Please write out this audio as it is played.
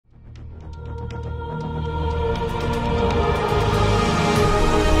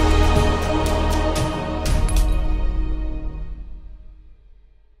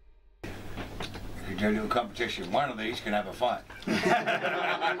competition. One of these can have a fight.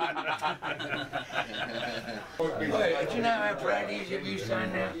 Wait, do you know how proud he is of you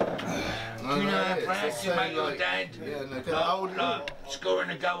saying that? Do you know how proud you make your dad? Like scoring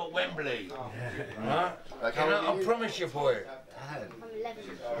a goal at Wembley. Right? I promise you for it.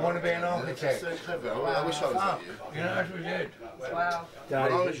 I want to be an architect. So clever. I wish I was like you. You know, that's what we did. Wow. When I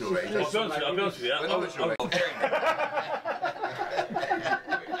was your age, I'll be honest with you. when I was your age,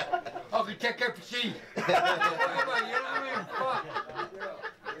 I could take up for tea. You know what I mean? Fuck.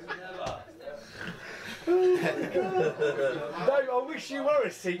 No, I wish you were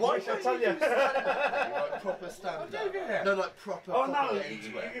a secret, I tell you. like proper stand up. No, like proper. Oh no, proper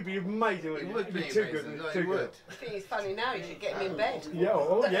it'd be amazing. It would be too amazing. good. No, Too it good. would. I think it's funny now, you should get him in bed. Yeah,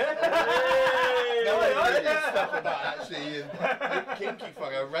 oh yeah. No, I read stuff about actually kinky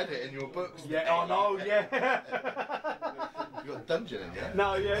fuck. I read it in your books. Yeah, oh no, yeah. You got a dungeon in there.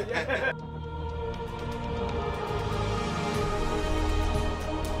 No, yeah.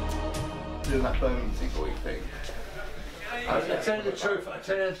 Doing that Bermondsey boy thing. I'll tell you the truth. I'll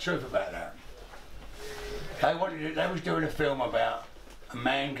tell you the truth about that. They was doing a film about a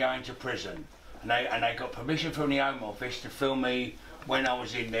man going to prison, and they got permission from the Home Office to film me when I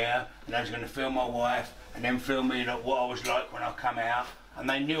was in there, and they was going to film my wife, and then film me what I was like when I come out, and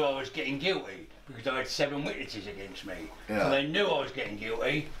they knew I was getting guilty because I had 7 witnesses against me. Yeah. So they knew I was getting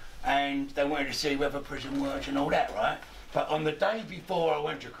guilty, and they wanted to see whether prison worked and all that, right? But on the day before I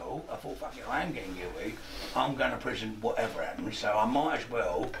went to court, I thought, fuck it, I am getting guilty. I'm going to prison, whatever happens, so I might as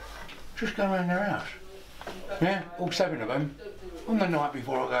well just go around their house. Yeah, all 7 of them, on the night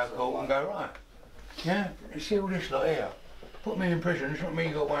before I go to court and go, right, yeah, you see all this lot here, put me in prison, it's not me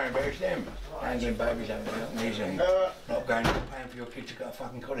you got to worry about, it's them. Hanging babies having companies and not going, paying for your kids to go to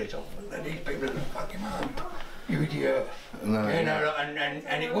fucking college. Oh, these people are fucking mum. You idiot. No, you know,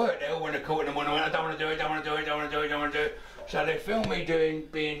 and it worked. They all went to court and I don't want to do it, don't want to do it, don't want to do it, don't want to do it. So they filmed me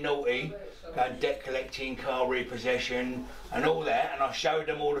being naughty, going debt collecting, car repossession and all that, and I showed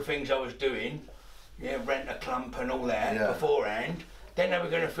them all the things I was doing. Yeah, rent a clump and all that beforehand. Then they were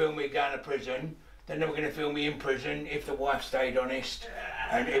going to film me going to prison. Then they were going to film me in prison if the wife stayed honest,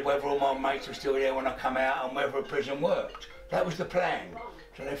 and whether all my mates were still there when I come out, and whether a prison worked. That was the plan.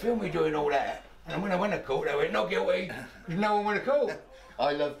 So they filmed me doing all that, and when I went to court, they went, not guilty, because no one went to court.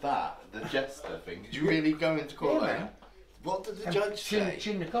 I love that, the jester thing. Did you really go into court then? What did the judge say?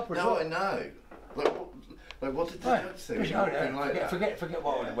 Chin the copper as No, well. I know. What did the judge say? Forget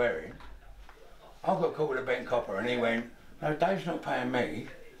what I was wearing. I got caught with a bent copper, and he went, no, Dave's not paying me.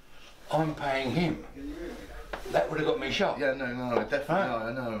 I'm paying him. That would have got me shot. Yeah, no, definitely, right. no,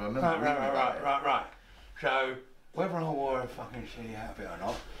 I know, I remember Right. So, whether I wore a fucking silly outfit or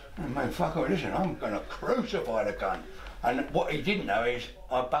not, man, fuck off, listen, I'm going to crucify the gun. And what he didn't know is,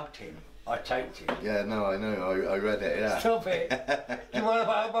 I bugged him. I taped him. Yeah, no, I know, I read it, yeah. Stop it. Do you want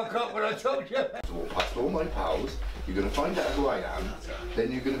to hold my cock when I told you? Walk past all my pals, you're going to find out who I am, then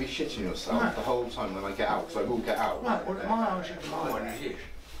you're going to be shitting yourself the whole time when I get out, because I will get out. Right, well, my answer to my one is this.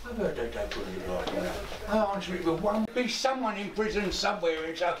 I've heard that Dave Courtney like that. I answer it with one. There's someone in prison somewhere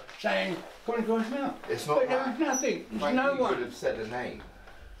and so saying, come on, guys, now. It's not but that. There's nothing. There's Frankie no one. could have said a name.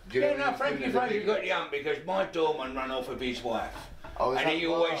 Yeah, no, Frankie Fraser got the ump because my doorman ran off with his wife. Oh, and he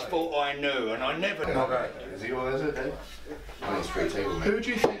always thought I knew, and I never knew. Is he always okay? Nice free table, mate. Who do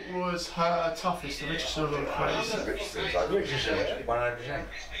you think was her toughest, the Richardson or Craze? Richardson, 100%.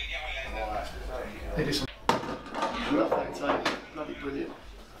 They did some. I love that tape. Bloody brilliant.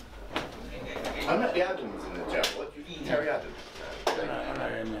 I met the Adams in the jail. What do you think? Terry Adams? I know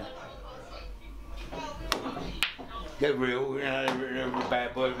him, yeah. They're real, you know, they're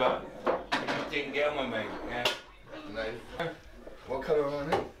bad boys, but they just didn't get on with me, yeah. No. What colour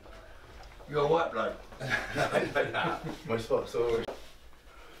am I? You're a white bloke. My spots always.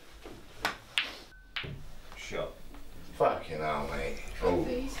 Shot. Fucking hell, mate. Oh.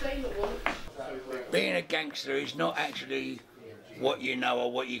 Being a gangster is not actually what you know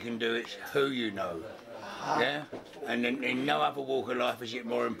or what you can do, it's who you know. Yeah? And in no other walk of life is it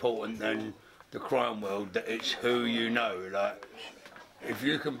more important than the crime world, that it's who you know. Like, if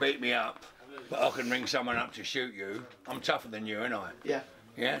you can beat me up, but I can ring someone up to shoot you, I'm tougher than you, ain't I? Yeah.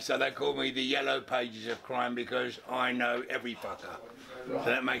 Yeah, so they call me the yellow pages of crime because I know every fucker. Right. So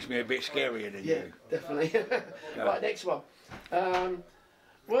that makes me a bit scarier than you. Yeah, definitely. Right, next one.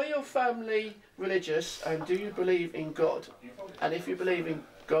 Were your family religious, and do you believe in God? And if you believe in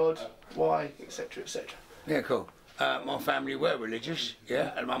God, why, etc., etc.? Yeah, cool. My family were religious,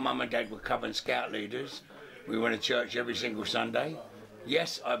 yeah, and my mum and dad were Covent Scout leaders. We went to church every single Sunday.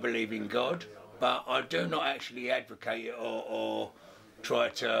 Yes, I believe in God, but I do not actually advocate it or try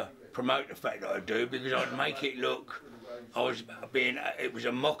to promote the fact that I do, because I'd make it look it was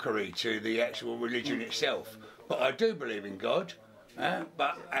a mockery to the actual religion itself. But I do believe in God,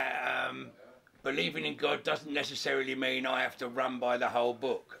 but believing in God doesn't necessarily mean I have to run by the whole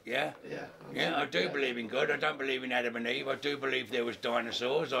book. Yeah, I do believe in God. I don't believe in Adam and Eve. I do believe there was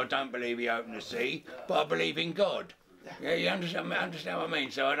dinosaurs. I don't believe he opened the sea, but I believe in God. Yeah, you understand what I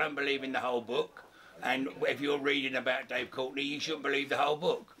mean? So I don't believe in the whole book. And if you're reading about Dave Courtney, you shouldn't believe the whole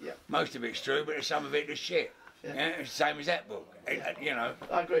book. Yeah. Most of it's true, but some of it is shit. Yeah. It's the same as that book. You know.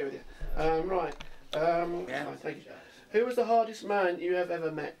 I agree with you. Right. Thank you. Who was the hardest man you have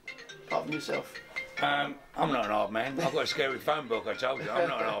ever met, apart from yourself? I'm not an hard man. I've got a scary phone book, I told you. I'm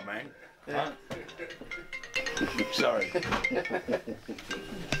not an hard man. Yeah. Huh? Sorry.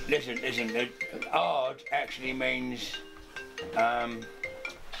 Listen, hard actually means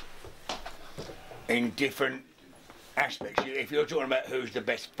in different aspects. If you're talking about who's the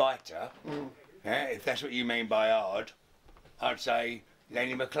best fighter, if that's what you mean by hard, I'd say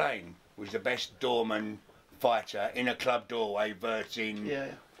Lenny McLean was the best doorman fighter in a club doorway versing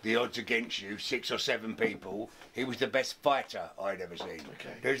the odds against you, 6 or 7 people. He was the best fighter I'd ever seen.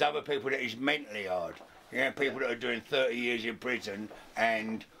 Okay. There's other people that is mentally hard. People that are doing 30 years in prison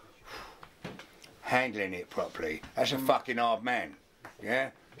and handling it properly. That's a fucking hard man.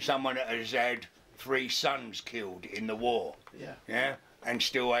 Yeah? Someone that has had 3 sons killed in the war. Yeah? And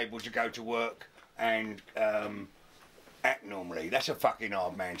still able to go to work and act normally. That's a fucking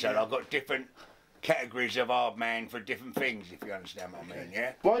hard man. So I've got different categories of hard man for different things, if you understand what I mean,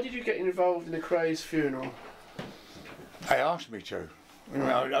 yeah? Why did you get involved in the Kray's funeral? They asked me to. You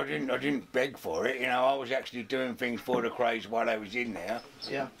know, I didn't beg for it. You know, I was actually doing things for the Krays while I was in there.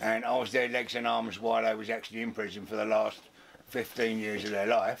 Yeah. And I was their legs and arms while I was actually in prison for the last 15 years of their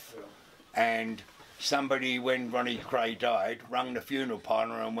life. And somebody, when Ronnie Kray died, rung the funeral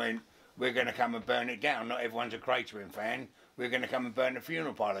parlour and went, "We're going to come and burn it down. Not everyone's a Kray Twin fan. We're going to come and burn the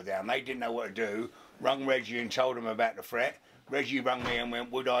funeral parlour down." They didn't know what to do. Rung Reggie and told him about the threat. Reggie rung me and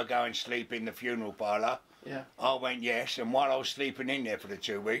went, "Would I go and sleep in the funeral parlour?" Yeah. I went, yes. And while I was sleeping in there for the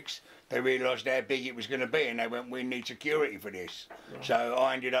 2 weeks, they realised how big it was going to be, and they went, "We need security for this." Right. So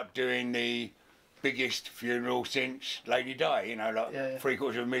I ended up doing the biggest funeral since Lady Di, you know, like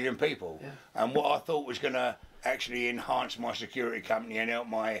 750,000 people. Yeah. And what I thought was going to actually enhance my security company and help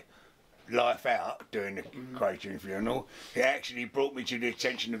my life out doing the Kray funeral, it actually brought me to the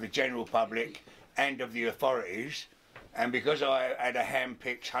attention of the general public and of the authorities. And because I had a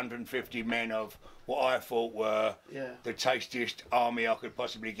hand-picked 150 men of what I thought were the tastiest army I could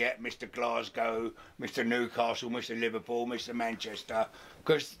possibly get, Mr. Glasgow, Mr. Newcastle, Mr. Liverpool, Mr. Manchester,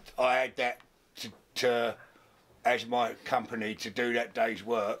 because I had that as my company to do that day's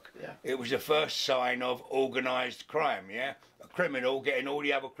work, it was the first sign of organised crime, a criminal getting all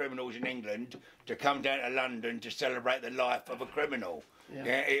the other criminals in England to come down to London to celebrate the life of a criminal.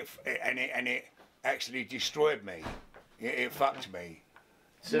 It actually destroyed me. It fucked me,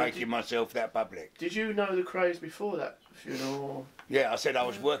 so making myself that public. Did you know the Krays before that funeral? Yeah, I said I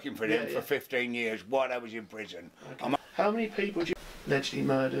was working for them for 15 years while I was in prison. Okay. How many people did you allegedly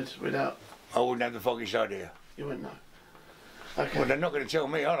murdered without... I wouldn't have the foggiest idea. You wouldn't know? Okay. Well, they're not going to tell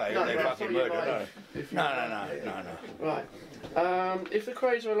me, are they? No, they fucking murdered, no. Right. If the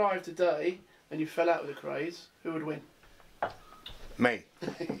Krays were alive today and you fell out with the Krays, who would win? Me.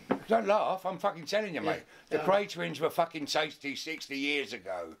 Don't laugh, I'm fucking telling you, mate. The Kray twins were fucking 60 years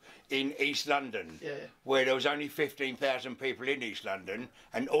ago in East London, where there was only 15,000 people in East London,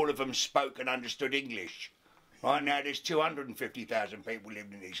 and all of them spoke and understood English. Right now there's 250,000 people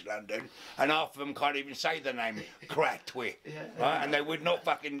living in East London, and half of them can't even say the name Cratwit, right? And they would not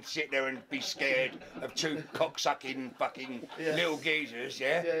fucking sit there and be scared of 2 cocksucking fucking little geezers,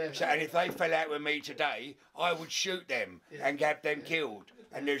 So, and if they fell out with me today, I would shoot them and have them killed.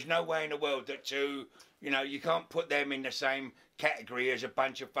 And there's no way in the world that 2, you know, you can't put them in the same category as a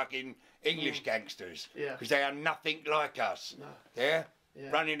bunch of fucking English gangsters, because they are nothing like us.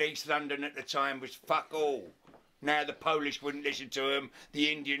 Running East London at the time was fuck all. Now the Polish wouldn't listen to him,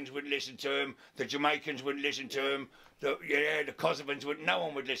 the Indians wouldn't listen to him, the Jamaicans wouldn't listen to him, the Kosovans wouldn't, no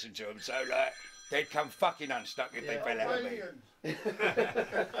one would listen to him. So like, they'd come fucking unstuck if they fell out of me.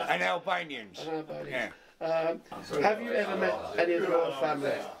 And Albanians. Have you ever met any of the royal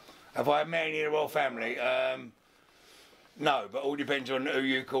family? Have I met any of the royal family? No, but all depends on who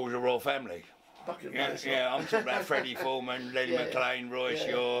you call the royal family. I'm talking about Freddie Foreman, Lenny McLean, Roy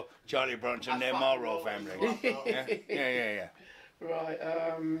Shaw, Charlie Bronson, they're my royal family. Right,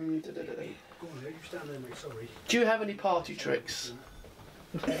 do you have any party tricks?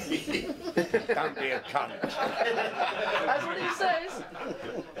 Don't be a cunt. That's what he says.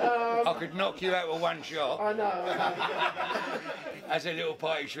 I could knock you out with one shot. I know. As a little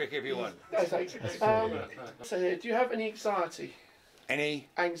party trick if you want. No, thanks. So, do you have any anxiety? Any?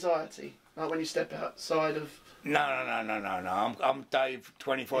 Anxiety, like when you step outside of. No. I'm Dave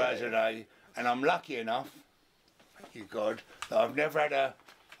 24 hours a day, and I'm lucky enough, thank you God, that I've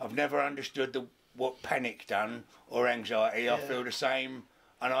never understood what panic done or anxiety. I feel the same,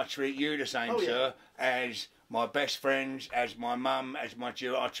 and I treat you the same, sir, as my best friends, as my mum, as my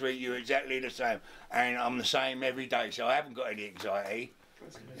children. I treat you exactly the same, and I'm the same every day. So I haven't got any anxiety.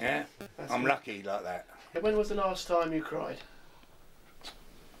 Yeah, I'm lucky like that. When was the last time you cried?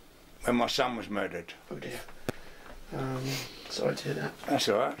 When my son was murdered. Oh dear. Sorry to hear that. That's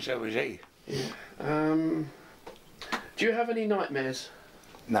all right. So was he. Yeah. Do you have any nightmares?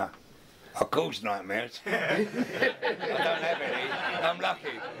 No. I cause nightmares. I don't have any. I'm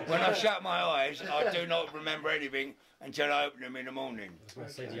lucky. When I shut my eyes, I do not remember anything until I open them in the morning. I was going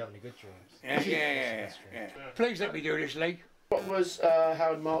to say, do you have any good dreams? Yeah. Please let me do this, Lee. What was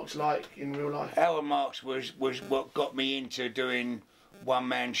Howard Marks like in real life? Howard Marks was what got me into doing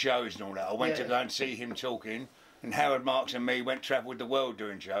one-man shows and all that. I went to go and see him talking, and Howard Marks and me travelled the world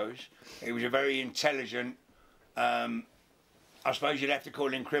doing shows. He was a very intelligent, I suppose you'd have to call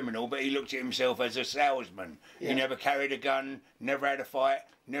him criminal, but he looked at himself as a salesman. He never carried a gun, never had a fight,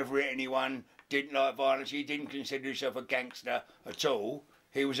 never hit anyone, didn't like violence. He didn't consider himself a gangster at all.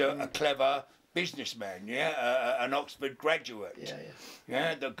 He was a clever businessman, an Oxford graduate,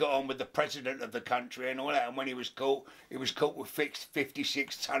 that got on with the president of the country and all that. And when he was caught with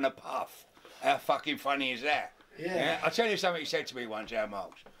 56 ton of puff. How fucking funny is that? I'll tell you something he said to me once, Howard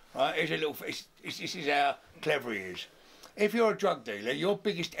Marks. Right, this is how clever he is. If you're a drug dealer, your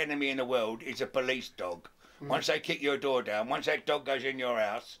biggest enemy in the world is a police dog. Once they kick your door down, once that dog goes in your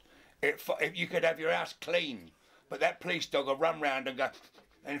house, if you could have your house clean, but that police dog will run round and go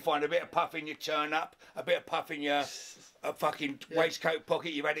and find a bit of puff in your turn up, a bit of puff in your fucking waistcoat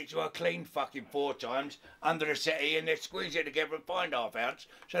pocket. You've had it to a clean fucking 4 times under the settee, and they squeeze it together and find ½ ounce.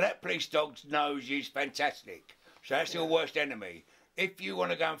 So that police dog's nose is fantastic. So that's your worst enemy. If you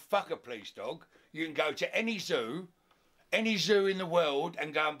want to go and fuck a police dog, you can go to any zoo in the world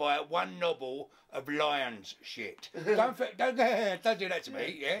and go and buy one novel of lion's shit. Don't do that to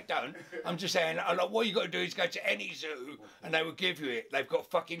me, don't. I'm just saying, what you got to do is go to any zoo and they will give you it. They've got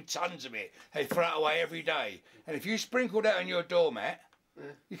fucking tons of it. They throw it away every day. And if you sprinkle that on your doormat,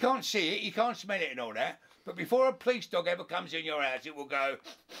 you can't see it, you can't smell it and all that, but before a police dog ever comes in your house, it will go,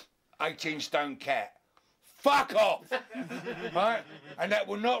 18 stone cat. Fuck off! Right? And that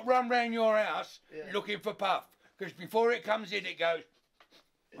will not run round your house looking for puff. Because before it comes in, it goes,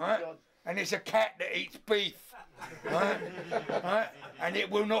 right? And it's a cat that eats beef, right? Right? And it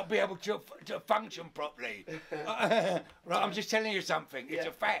will not be able to function properly. Right? I'm just telling you something. It's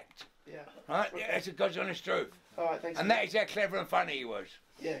a fact. Right? It's a God's honest truth. All right, thanks. And that is how clever and funny he was.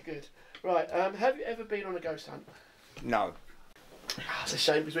 Yeah, good. Right, have you ever been on a ghost hunt? No. It's a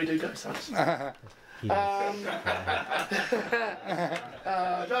shame because we do ghost hunts. Right.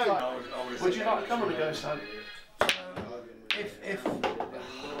 Would you like to come on a ghost hunt? If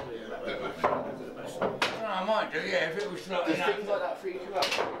I might do, if it was like Things like that freak you out?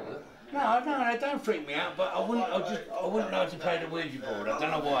 No, they don't freak me out, but I wouldn't know to play the Ouija board. I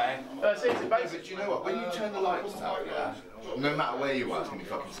don't know why. It's easy, But basically. do you know what? When you turn the lights out, no matter where you are, it's going to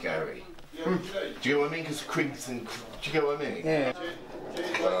be fucking scary. Do you know what I mean? Because creeps and... Do you get what I mean? Yeah.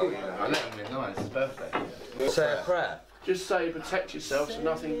 Well, I let him in. No, it's his birthday. Say a prayer. Just say protect yourself so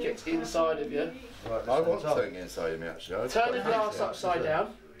nothing gets inside of you. Right, I want something inside of me, actually. Turn the glass upside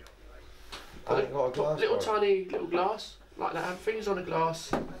down. Put little tiny little glass, like that. Have fingers on a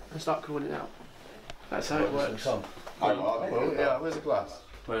glass and start calling it out. That's how it works. Yeah, where's the glass?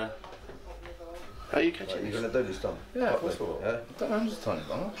 Where? Are you catching You're this? going to do this, Tom? Yeah, of course we will. Yeah? Don't know, I'm just trying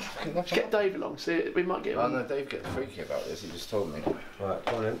to Get Dave along, see, we might get him Oh on. no, Dave gets freaky about this, he just told me. Right,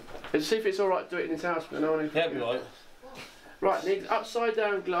 come on in. Let's see if it's alright to do it in his house. But no one Yeah, be right. Right, need upside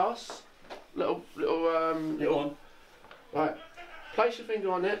down glass. Little on. Right, place your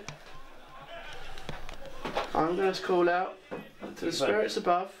finger on it. I'm going to call out to the spirits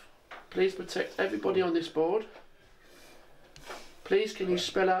above. Please protect everybody on this board. Please, can you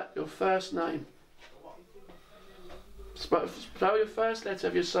spell out your first name? Spell your first letter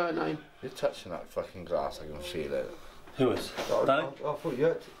of your surname. You're touching that fucking glass, I can feel it. Who is? I thought you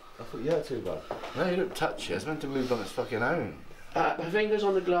had to, bro. No, you don't touch it, it's meant to move on its fucking own. My fingers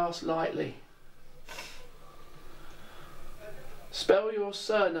on the glass lightly. Spell your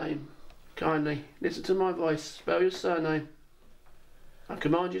surname, kindly. Listen to my voice. Spell your surname. I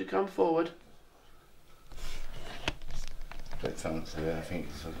command you to come forward. Don't sound so I think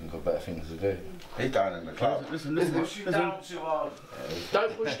he's fucking got better things to do. He's down in the club. Listen. Down too hard.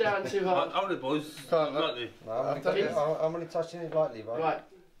 Don't push down too hard. Hold it, boys. Can't, Lightly. No, I'm only touching it lightly, right? Right.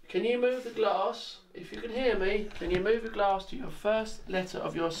 Can you move the glass? If you can hear me, can you move the glass to your first letter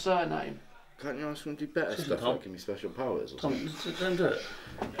of your surname? Can't you ask him to do better Listen, stuff, Tom. like give me special powers or Tom, something? don't do it.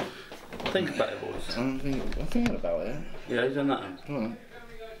 Think about it, boys. I'm thinking about it. Yeah, he's done that. Come on.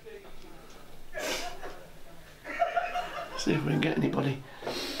 See if we can get anybody.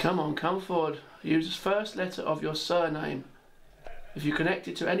 Come on, come forward. Use the first letter of your surname. If you're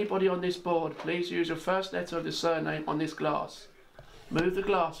connected to anybody on this board, please use your first letter of the surname on this glass. Move the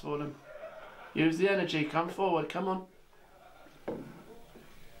glass for them. Use the energy. Come forward. Come on.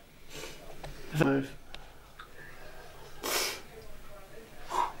 Move.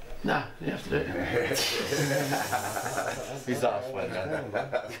 No, you have to do it. He's off, man.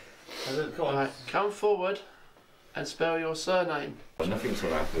 Come on. Right, come forward and spell your surname. Nothing's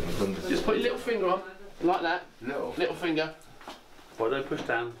gonna happen. Just put your little finger on, like that. Little finger. Well, don't push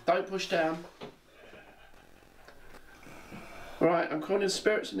down. Don't push down. Right, I'm calling the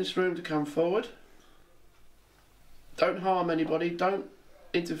spirits in this room to come forward. Don't harm anybody, don't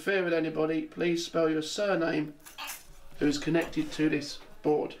interfere with anybody. Please spell your surname who is connected to this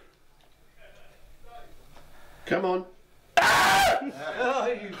board. Come on. Oh,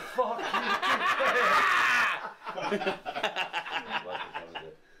 you fucking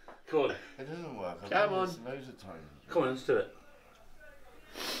Come on. It doesn't work. I've Come done on. this loads of times. Come on, let's do it.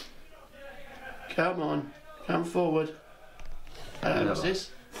 Come on. Come forward. What's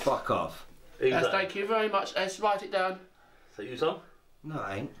this? Fuck off. Who's that? Thank you very much. S, write it down. Is that you, Tom? No,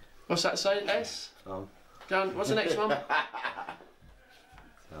 I ain't. What's that say? S? Tom. Down. What's the next one? Tom.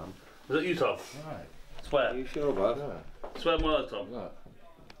 Is that you, Tom? Right. Swear. Are you sure, bud? Swear my life, Tom. Look.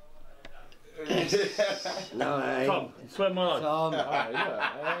 No, I ain't. Tom, swear my life. Tom. Alright, look.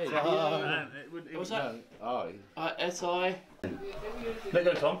 Hey. Tom. Man, it would, What's that? Oh. S-I. Let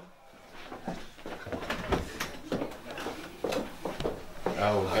go, Tom.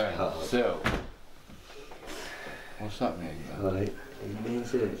 Oh, okay. Still. What's that mean? Right. He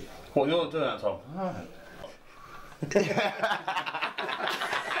means it. What, you're not doing that, Tom? Right.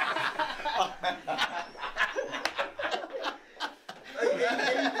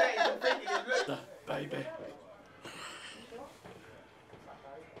 Baby.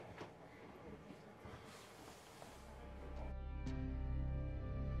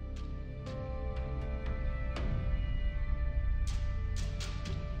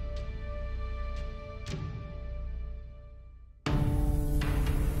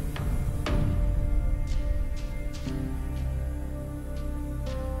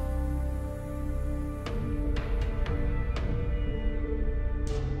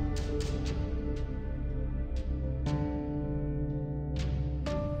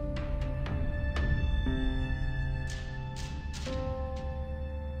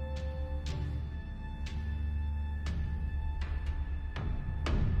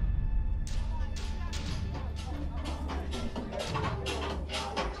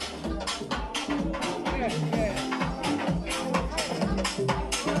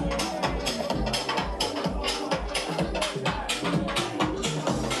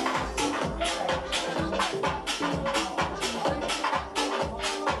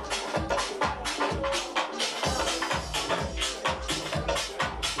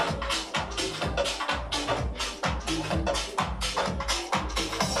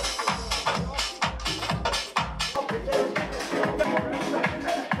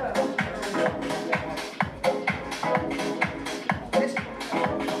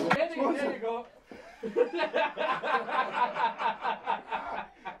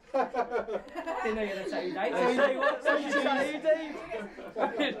 Didn't know you had a tattoo, Dave. So what? So you tattoo, Dave?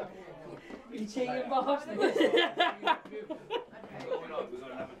 You cheating bastard.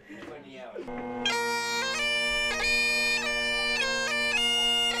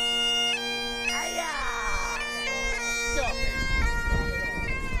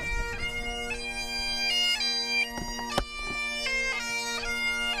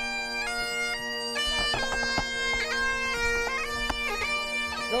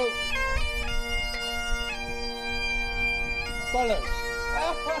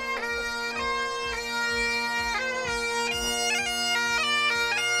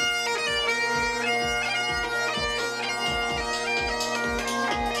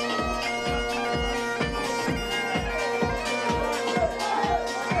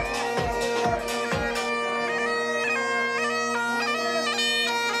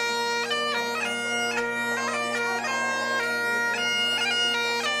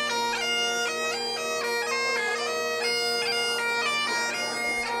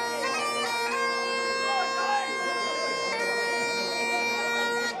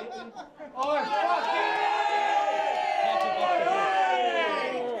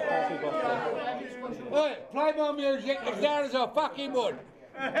 play my music as loud as I fucking would.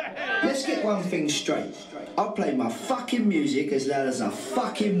 Let's get one thing straight. I'll play my fucking music as loud as I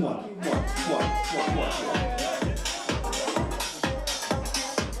fucking want.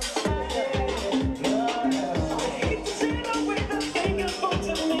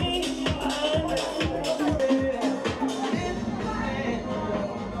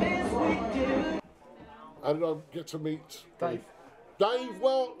 How did I get to meet Dave? Dave,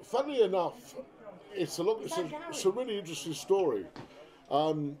 well, funny enough, it's a really interesting story. I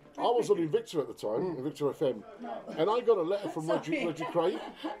was on Invicta at the time, Invicta FM, and I got a letter from Reggie Kray.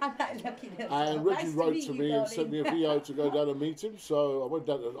 And Reggie wrote to me and sent me a VO to go down and meet him. So I went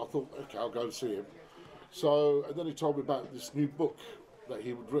down and I thought, okay, I'll go and see him. So, and then he told me about this new book that he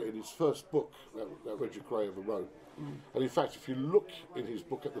had written, his first book that Reggie Kray ever wrote. And in fact, if you look in his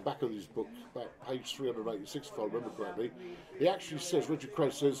book, at the back of his book, about page 386, if I remember correctly, he actually says, Reggie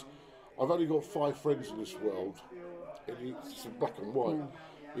Kray says, I've only got 5 friends in this world. And it's in black and white.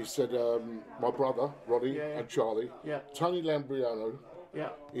 He said, my brother, Ronnie, and Charlie, Tony Lambriano,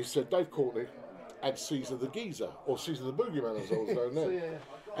 he said, Dave Courtney, and Caesar the Geezer, or Caesar the Boogeyman, as I was known then.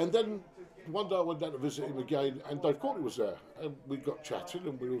 And then one day I went down to visit him again, and Dave Courtney was there. And we got chatting,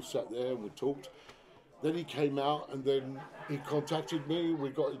 and we all sat there, and we talked. Then he came out, and then he contacted me, we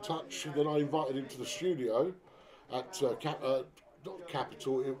got in touch, and then I invited him to the studio at, not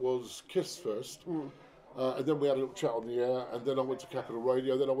Capitol, it was KISS first. And then we had a little chat on the air, and then I went to Capital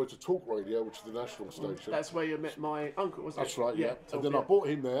Radio, then I went to Talk Radio, which is the national station. That's where you met my uncle, wasn't it? That's right, yeah. And then I brought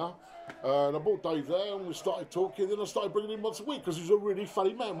him there, and I brought Dave there, and we started talking, then I started bringing him once a week, because he's a really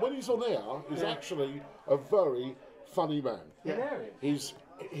funny man. When he's on air, he's actually a very funny man. Hilarious. He's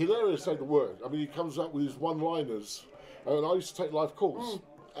hilarious, say the word. I mean, he comes up with his one-liners, and I used to take live calls.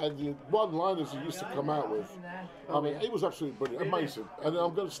 And the one-liners he used to come out with, I mean, it was absolutely brilliant, amazing. And then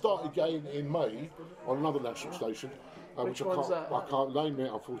I'm going to start again in May on another national station, which I can't name it,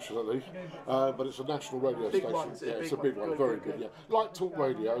 unfortunately, but it's a national radio station. It's a big one, very big, yeah. Like Talk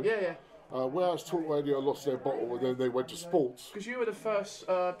Radio. Whereas Talk Radio lost their bottle and then they went to sports. Because you were the first,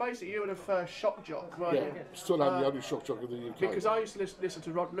 basically you were the first shock jock, weren't you? Still am the only shock jock in the UK. Because I used to listen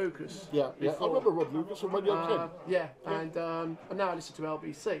to Rod Lucas. I remember Rod Lucas from Radio 10. And now I listen to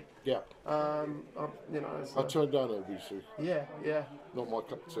LBC. I turned down LBC. Not my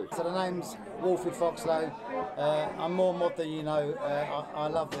cup of tea. So the name's Wolfie Foxlow. I'm more mod than you know. I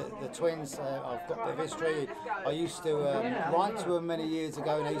love the Twins. I've got a bit of history. I used to write to them many years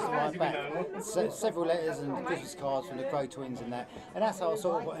ago, and I used to write back several letters and Christmas cards from the Kray Twins and that. And that's how I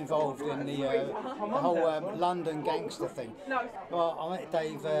sort of got involved in the whole London gangster thing. Well, I met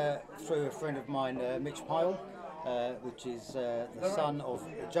Dave through a friend of mine, Mitch Pyle. Which is the son of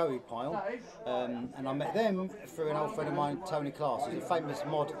Joey Pyle, and I met them through an old friend of mine, Tony Class, who's a famous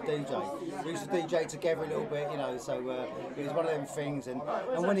mod DJ. We used to DJ together a little bit, you know, so it was one of them things. And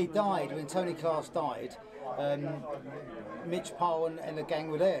when he died, when Tony Class died, Mitch Pyle and the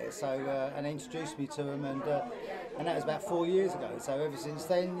gang were there, so and they introduced me to them, and that was about 4 years ago. So ever since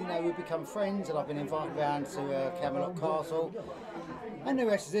then, you know, we've become friends, and I've been invited round to Camelot Castle. And the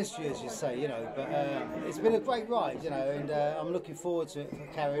rest is history, as you say, you know, but it's been a great ride, you know, and I'm looking forward to it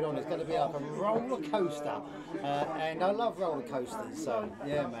carrying on. It's going to be like a roller coaster, and I love roller coasters, so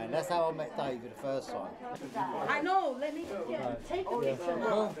yeah, man, that's how I met Dave the first time. I know, let me take a picture.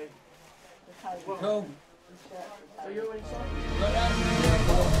 Cool. Are you inside?